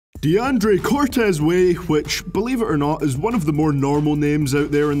DeAndre Cortez Way, which, believe it or not, is one of the more normal names out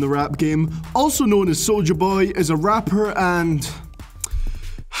there in the rap game, also known as Soulja Boy, is a rapper and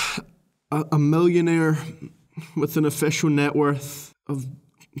a millionaire with an official net worth of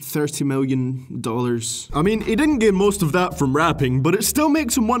 $30 million. I mean, he didn't gain most of that from rapping, but it still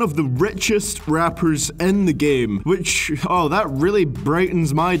makes him one of the richest rappers in the game, which, oh, that really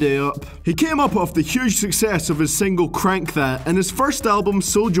brightens my day up. He came up off the huge success of his single Crank That and his first album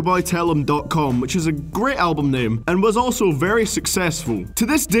SouljaBoyTellem.com, which is a great album name, and was also very successful. To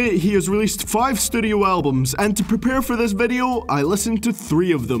this date, he has released 5 studio albums, and to prepare for this video, I listened to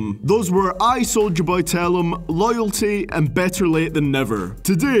 3 of them. Those were iSouljaBoyTellem, Loyalty, and Better Late Than Never.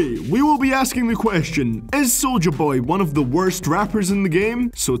 Today, we will be asking the question, is Soulja Boy one of the worst rappers in the game?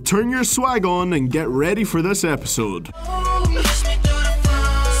 So turn your swag on and get ready for this episode. Baby,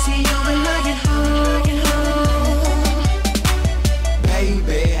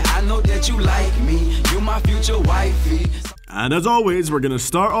 I know that you like me, you my future wifey. And as always, we're gonna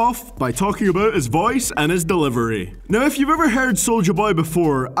start off by talking about his voice and his delivery. Now, if you've ever heard Soulja Boy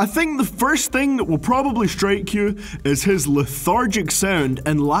before, I think the first thing that will probably strike you is his lethargic sound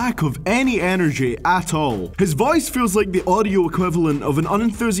and lack of any energy at all. His voice feels like the audio equivalent of an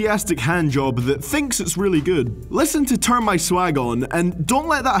unenthusiastic handjob that thinks it's really good. Listen to Turn My Swag On, and don't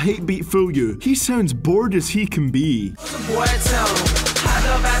let that hate beat fool you. He sounds bored as he can be. Boy, tell him, hop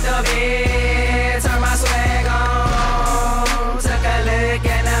up out the bed, turn my swag on.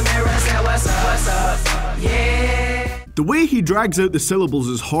 The way he drags out the syllables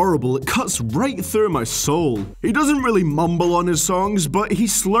is horrible, it cuts right through my soul. He doesn't really mumble on his songs, but he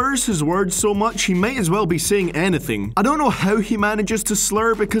slurs his words so much he might as well be saying anything. I don't know how he manages to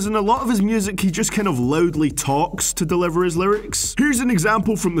slur, because in a lot of his music he just kind of loudly talks to deliver his lyrics. Here's an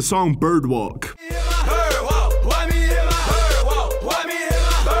example from the song Birdwalk.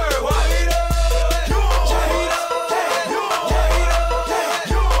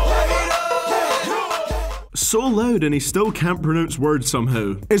 So loud and he still can't pronounce words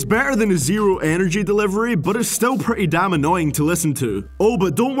somehow. It's better than his zero energy delivery, but it's still pretty damn annoying to listen to. Oh,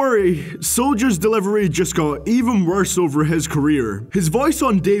 but don't worry, Soulja's delivery just got even worse over his career. His voice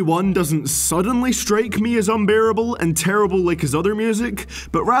on day one doesn't suddenly strike me as unbearable and terrible like his other music,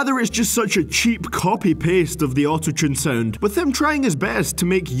 but rather it's just such a cheap copy-paste of the autotune sound, with him trying his best to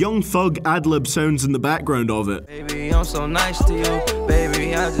make Young Thug ad-lib sounds in the background of it. Baby, I'm so nice to you.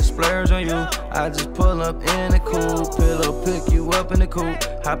 Baby, I just splurge on you. I just pull up in the coupe, pillow pick you up in the coupe,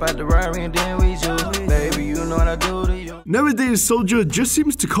 hop out the Rari and then we do. Baby, you know what I do to you. Nowadays, Soulja just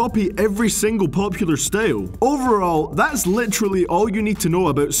seems to copy every single popular style. Overall, that's literally all you need to know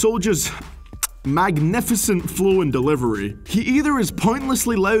about Soulja's magnificent flow and delivery. He either is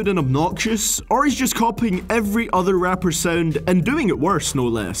pointlessly loud and obnoxious, or he's just copying every other rapper's sound and doing it worse, no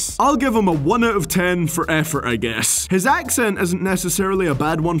less. I'll give him a 1 out of 10 for effort, I guess. His accent isn't necessarily a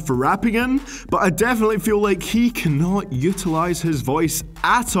bad one for rapping in, but I definitely feel like he cannot utilize his voice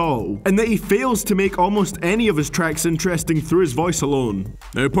at all, and that he fails to make almost any of his tracks interesting through his voice alone.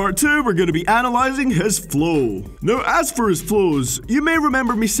 Now, part 2, we're going to be analyzing his flow. Now, as for his flows, you may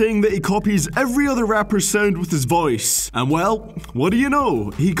remember me saying that he copies every other rapper's sound with his voice. And well, what do you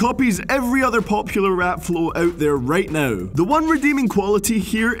know? He copies every other popular rap flow out there right now. The one redeeming quality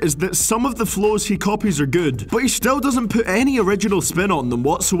here is that some of the flows he copies are good, but he still doesn't put any original spin on them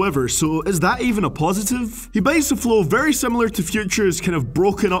whatsoever, so is that even a positive? He buys a flow very similar to Future's kind of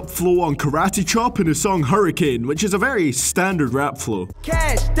broken up flow on Karate Chop in his song Hurricane, which is a very standard rap flow.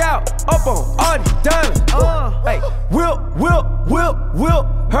 Cashed out, up on all these diamonds. Hey, whip,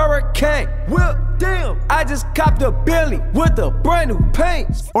 hurricane, whip, damn. I just copped a Billy with a brand new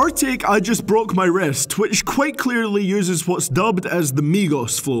paint. Or take I Just Broke My Wrist, which quite clearly uses what's dubbed as the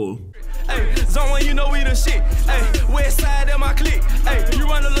Migos flow. Hey, zone, you know we the shit. Hey, west side of my clique. Hey, you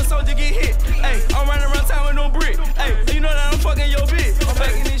run a little soldier, get hit. Hey, I'm running around town with no brick. Hey, you know that I'm fucking your bitch. I'm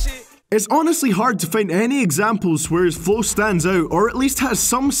back in this shit. It's honestly hard to find any examples where his flow stands out, or at least has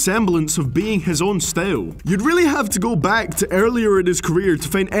some semblance of being his own style. You'd really have to go back to earlier in his career to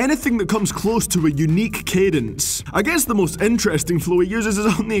find anything that comes close to a unique cadence. I guess the most interesting flow he uses is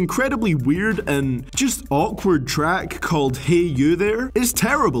on the incredibly weird and just awkward track called Hey You There. It's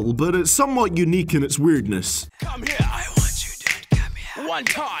terrible, but it's somewhat unique in its weirdness. Come here, I want you to come here. One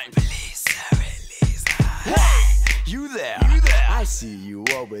time. Please, release. Hey, you there. I see you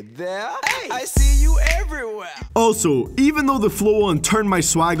over there. Hey, I see you everywhere. Also, even though the flow on Turn My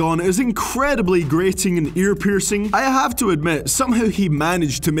Swag On is incredibly grating and ear-piercing, I have to admit, somehow he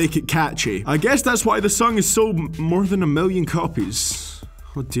managed to make it catchy. I guess that's why the song is sold more than 1 million copies.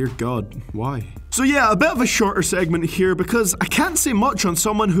 Oh dear God, why? So yeah, a bit of a shorter segment here because I can't say much on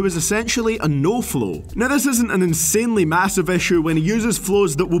someone who is essentially a no flow. Now this isn't an insanely massive issue when he uses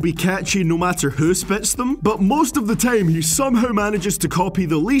flows that will be catchy no matter who spits them, but most of the time he somehow manages to copy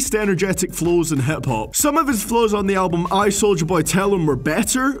the least energetic flows in hip hop. Some of his flows on the album iSouljaBoyTellem were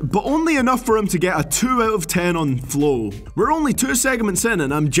better, but only enough for him to get a 2 out of 10 on flow. We're only 2 segments in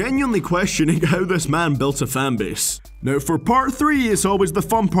and I'm genuinely questioning how this man built a fanbase. Now for part 3, it's always the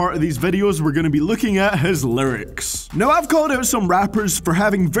fun part of these videos, we're going to be looking at his lyrics. Now I've called out some rappers for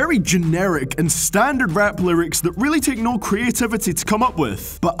having very generic and standard rap lyrics that really take no creativity to come up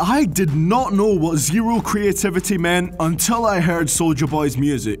with. But I did not know what zero creativity meant until I heard Soulja Boy's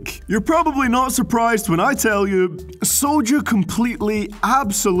music. You're probably not surprised when I tell you, Soulja completely,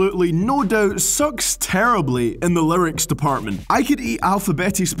 absolutely, no doubt sucks terribly in the lyrics department. I could eat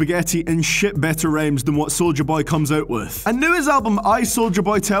alphabetti spaghetti and shit better rhymes than what Soulja Boy comes out with. I knew his album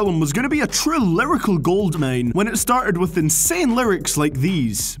iSouljaBoyTellem was going to be a true lyrical goldmine when it started with insane lyrics like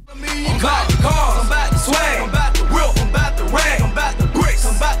these. I'm about the cars, I'm about the swag, I'm about the whip, I'm about the rag, I'm about the bricks,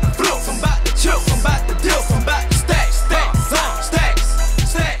 I'm about the flips, I'm about the chips, I'm about the deals, I'm about the stacks.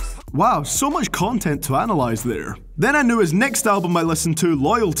 Wow, so much content to analyze there. Then I knew his next album I listened to,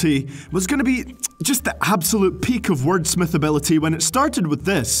 Loyalty, was going to be just the absolute peak of wordsmith ability when it started with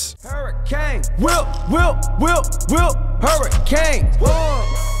this. Hurricane, whip, whip, whip, whip, hurricane.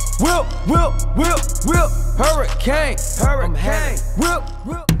 Whip, whip, whip, whip, hurricane, hurricane, whip,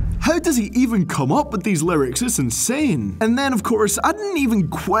 whip. How does he even come up with these lyrics? It's insane. And then, of course, I didn't even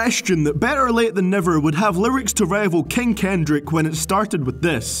question that Better Late Than Never would have lyrics to rival King Kendrick when it started with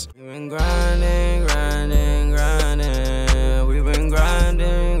this. We've been grinding, grinding, grinding. We've been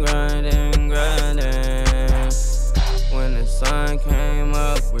grinding, grinding, grinding. When the sun came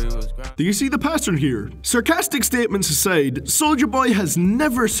up, we was grinding. Do you see the pattern here? Sarcastic statements aside, Soulja Boy has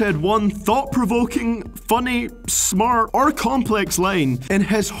never said one thought-provoking, funny, smart, or complex line in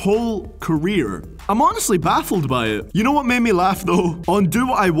his whole career. I'm honestly baffled by it. You know what made me laugh though? On Do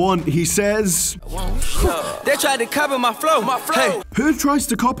What I Want, he says, They tried to copy my flow, Hey. Who tries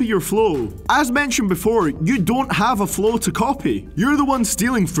to copy your flow? As mentioned before, you don't have a flow to copy. You're the one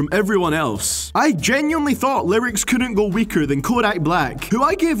stealing from everyone else. I genuinely thought lyrics couldn't go weaker than Kodak Black, who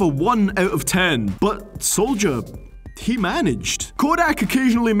I gave a 1 out of 10, but Soulja, he managed. Kodak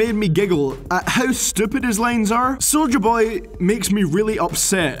occasionally made me giggle at how stupid his lines are. Soulja Boy makes me really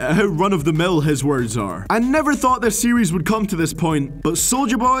upset at how run-of-the-mill his words are. I never thought this series would come to this point, but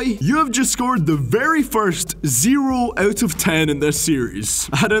Soulja Boy, you have just scored the very first 0 out of 10 in this series.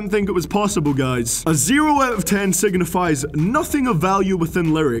 I didn't think it was possible, guys. A 0 out of 10 signifies nothing of value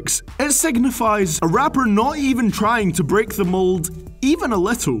within lyrics. It signifies a rapper not even trying to break the mold even a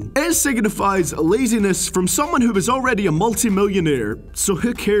little. It signifies laziness from someone who is already a multi-millionaire, so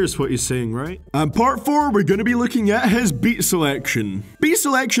who cares what he's saying, right? And part 4, we're gonna be looking at his beat selection. Beat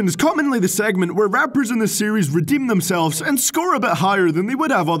selection is commonly the segment where rappers in the series redeem themselves and score a bit higher than they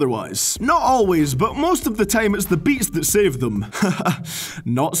would have otherwise. Not always, but most of the time it's the beats that save them.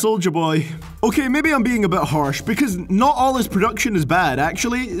 Not Soulja Boy. Okay, maybe I'm being a bit harsh, because not all his production is bad,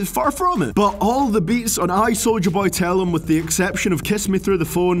 actually, far from it. But all the beats on iSouljaBoyTellem, with the exception of Kiss Me Through the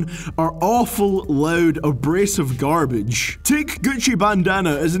Phone, are awful, loud, abrasive garbage. Take Gucci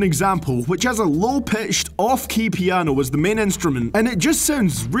Bandana as an example, which has a low-pitched, off-key piano as the main instrument, and it just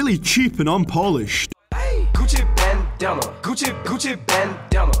sounds really cheap and unpolished. Hey, Gucci bandana, Gucci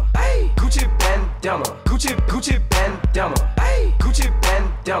bandana, hey, Gucci bandana, Gucci bandana, hey, Gucci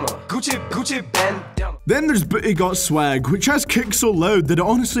bandana, Gucci bandana. Then there's Booty Got Swag, which has kicks so loud that it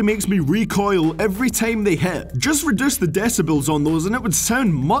honestly makes me recoil every time they hit. Just reduce the decibels on those and it would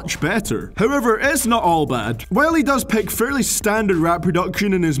sound much better. However, it's not all bad. While he does pick fairly standard rap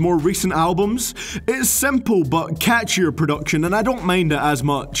production in his more recent albums, it's simple but catchier production and I don't mind it as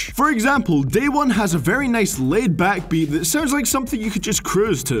much. For example, Day One has a very nice laid back beat that sounds like something you could just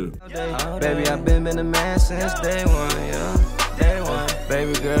cruise to. Baby, I've been a man since day one, yeah. Day one.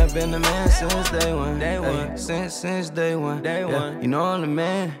 Baby girl, been the man since day one. Day one. Since day one. Day one. You know I'm the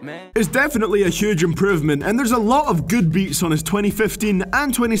man. It's definitely a huge improvement, and there's a lot of good beats on his 2015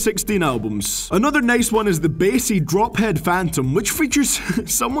 and 2016 albums. Another nice one is the bassy Drophead Phantom, which features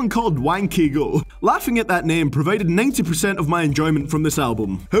someone called Wanky Go. Laughing at that name provided 90% of my enjoyment from this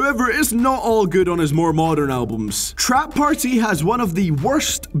album. However, it's not all good on his more modern albums. Trap Party has one of the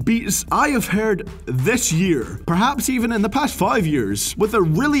worst beats I have heard this year, perhaps even in the past 5 years, with a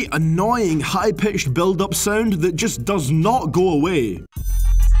really annoying high-pitched build-up sound that just does not go away.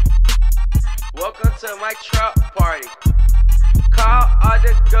 Welcome to my trap party. Call all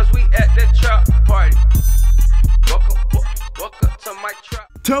the girls, we at the trap party. Walk up to my trap.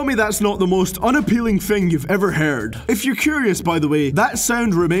 Tell me that's not the most unappealing thing you've ever heard. If you're curious, by the way, that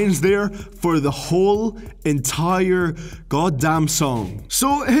sound remains there for the whole entire goddamn song.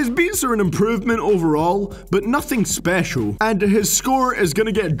 So his beats are an improvement overall, but nothing special. And his score is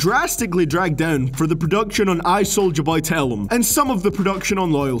gonna get drastically dragged down for the production on iSouljaBoyTellem and some of the production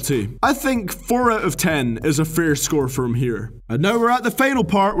on Loyalty. I think 4 out of 10 is a fair score from here. And now we're at the final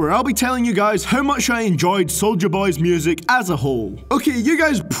part where I'll be telling you guys how much I enjoyed Soulja Boy's music as a whole. Okay, you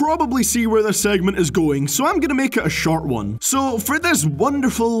guys probably see where this segment is going, so I'm gonna make it a short one. So for this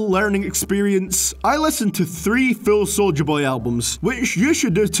wonderful learning experience, I listened to 3 full Soulja Boy albums, which you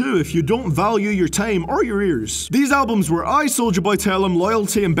should do too if you don't value your time or your ears. These albums were iSouljaBoyTellem,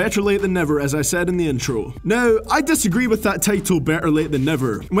 Loyalty, and Better Late Than Never, as I said in the intro. Now, I disagree with that title, Better Late Than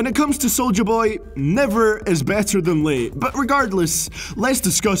Never. When it comes to Soulja Boy, never is better than late, but regardless, let's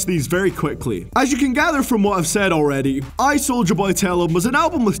discuss these very quickly. As you can gather from what I've said already, iSouljaBoyTellem was an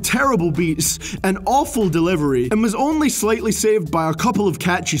album with terrible beats and awful delivery, and was only slightly saved by a couple of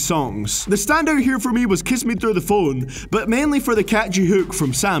catchy songs. The standout here for me was Kiss Me Through the Phone, but mainly for the catchy hook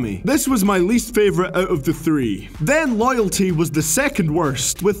from Sammy. This was my least favourite out of the 3. Then Loyalty was the second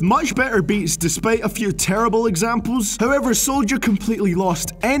worst, with much better beats despite a few terrible examples. However, Soulja completely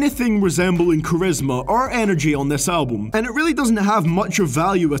lost anything resembling charisma or energy on this album, and it really doesn't have much of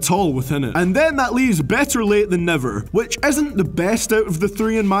value at all within it. And then that leaves Better Late Than Never, which isn't the best out of the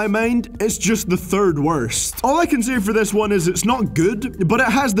 3 in my mind, it's just the 3rd worst. All I can say for this one is it's not good, but it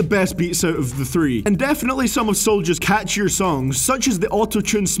has the best beats out of the 3, and definitely some of Soulja's catchier songs, such as the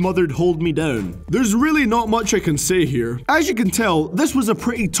auto-tune smothered Hold Me Down. There's really not much I can say here. As you can tell, this was a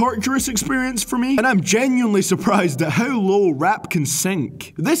pretty torturous experience for me, and I'm genuinely surprised at how low rap can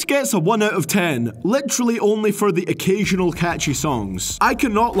sink. This gets a 1 out of 10, literally only for the occasional catchy songs. I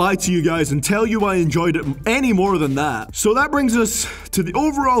cannot lie to you guys and tell you I enjoyed it any more than that. So that brings us to the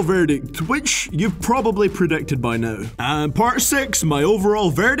overall verdict, which you've probably predicted by now. And part 6, my overall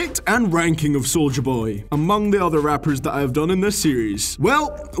verdict and ranking of Soulja Boy, among the other rappers that I have done in this series.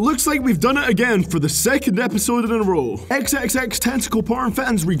 Well, looks like we've done it again for the 2nd episode in a row. XXXTentacion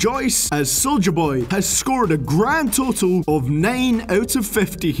fans rejoice, as Soulja Boy has scored a grand total of 9 out of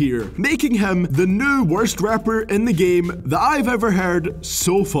 50 here, making him the new worst rapper in the game that I've ever heard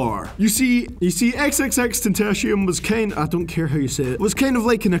so far. You see XXXTentacion was I don't care how you say it, was kind of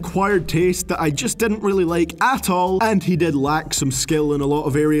like an acquired taste that I just didn't really like at all, and he did lack some skill in a lot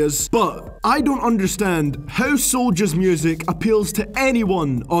of areas. But I don't understand how Soulja's music appeals to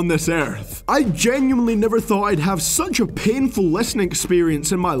anyone on this earth. I genuinely never thought I'd have such a painful listening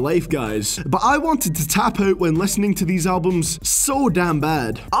experience in my life, guys. But I wanted to tap out when listening to these albums so damn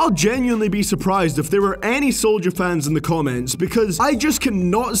bad. I'll genuinely be surprised if there were any Soulja fans in the comments, because I just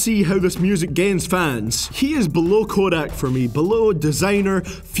cannot see how this music gains fans. He is below Kodak for me, below Desiigner,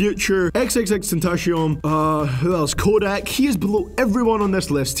 Future, XXXTentacion, who else? Kodak. He is below everyone on this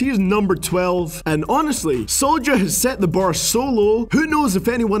list. He is number 12. And honestly, Soulja has set the bar so low, who knows if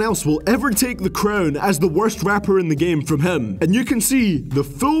anyone else will ever take the crown as the worst rapper in the game from him. And you can see the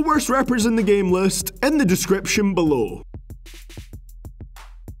full worst rappers in the game list in the description below.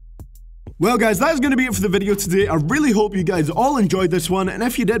 Well guys, that's going to be it for the video today. I really hope you guys all enjoyed this one, and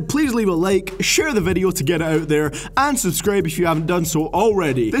if you did, please leave a like, share the video to get it out there, and subscribe if you haven't done so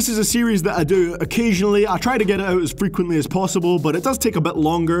already. This is a series that I do occasionally. I try to get it out as frequently as possible, but it does take a bit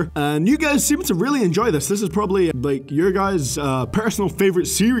longer, and you guys seem to really enjoy this. This is probably like your guys' personal favorite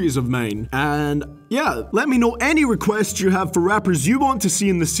series of mine, and yeah, let me know any requests you have for rappers you want to see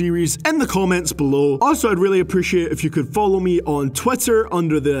in the series in the comments below. Also, I'd really appreciate if you could follow me on Twitter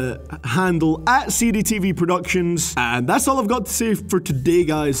under the handle at CDTVProductions. And that's all I've got to say for today,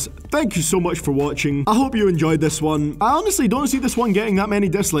 guys. Thank you so much for watching. I hope you enjoyed this one. I honestly don't see this one getting that many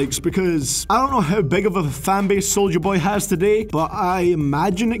dislikes because I don't know how big of a fan base Soulja Boy has today, but I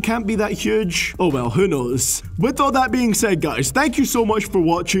imagine it can't be that huge. Oh well, who knows. With all that being said, guys, thank you so much for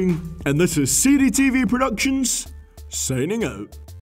watching, and this is CDTVProductions signing out.